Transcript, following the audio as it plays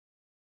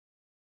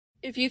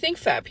If you think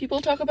fat people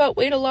talk about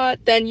weight a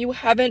lot, then you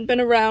haven't been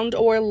around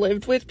or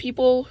lived with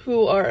people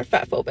who are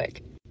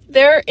fatphobic.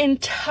 Their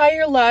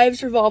entire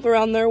lives revolve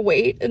around their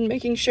weight and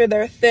making sure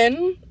they're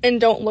thin and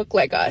don't look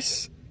like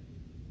us.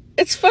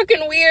 It's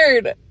fucking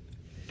weird.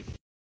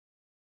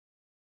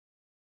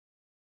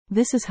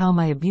 This is how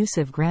my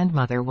abusive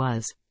grandmother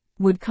was.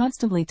 Would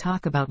constantly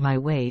talk about my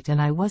weight,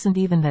 and I wasn't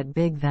even that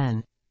big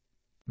then.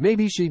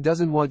 Maybe she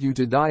doesn't want you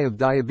to die of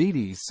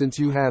diabetes since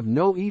you have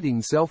no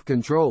eating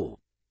self-control.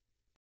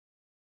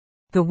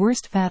 The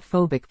worst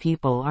fatphobic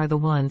people are the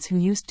ones who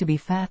used to be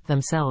fat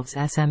themselves.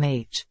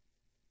 SMH.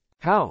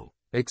 How?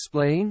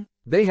 Explain?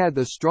 They had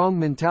the strong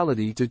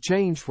mentality to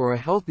change for a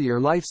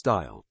healthier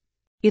lifestyle.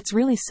 It's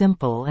really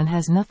simple and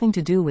has nothing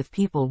to do with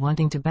people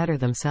wanting to better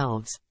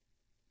themselves.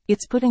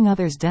 It's putting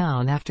others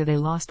down after they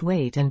lost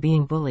weight and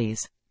being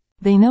bullies.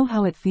 They know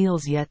how it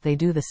feels, yet they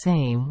do the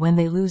same when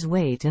they lose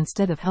weight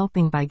instead of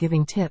helping by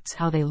giving tips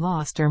how they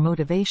lost or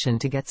motivation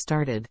to get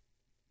started.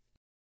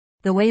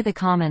 The way the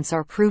comments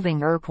are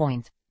proving her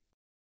point.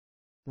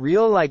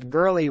 Real like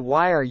girly,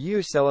 why are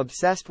you so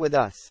obsessed with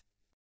us?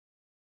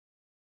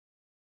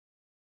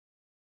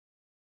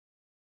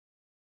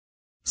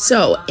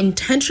 So,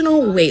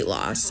 intentional weight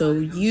loss, so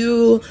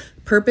you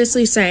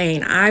purposely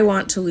saying, I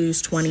want to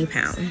lose 20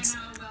 pounds,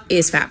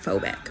 is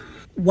fatphobic.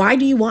 Why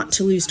do you want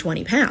to lose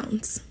 20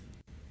 pounds?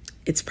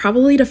 It's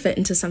probably to fit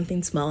into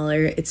something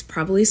smaller. It's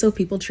probably so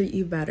people treat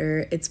you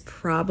better. It's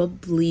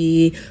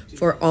probably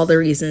for all the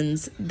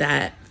reasons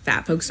that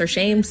fat folks are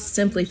shamed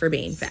simply for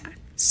being fat.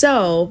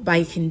 So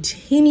by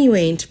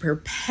continuing to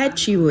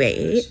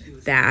perpetuate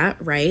that,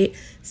 right,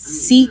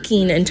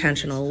 seeking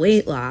intentional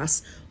weight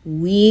loss,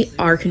 we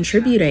are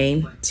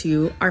contributing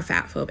to our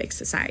fatphobic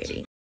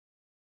society.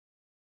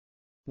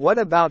 What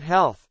about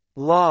health?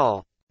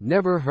 Lol.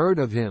 Never heard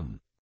of him.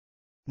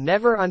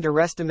 Never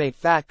underestimate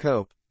fat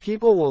cope.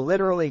 People will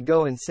literally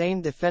go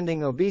insane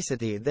defending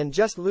obesity then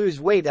just lose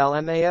weight.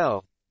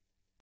 LMAO.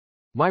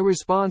 My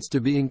response to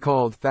being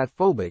called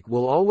fatphobic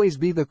will always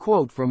be the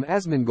quote from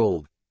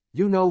Asmongold.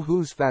 You know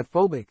who's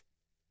fatphobic?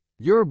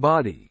 Your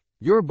body.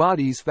 Your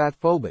body's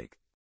fatphobic.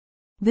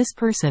 This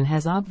person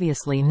has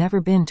obviously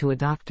never been to a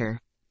doctor.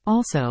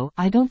 Also,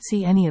 I don't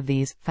see any of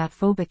these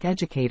fatphobic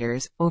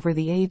educators over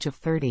the age of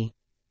 30.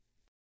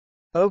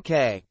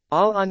 Okay,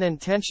 I'll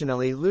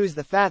unintentionally lose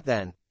the fat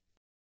then.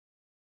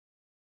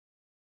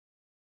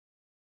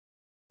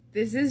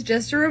 This is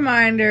just a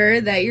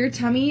reminder that your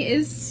tummy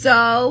is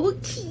so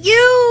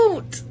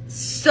cute!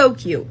 So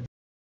cute.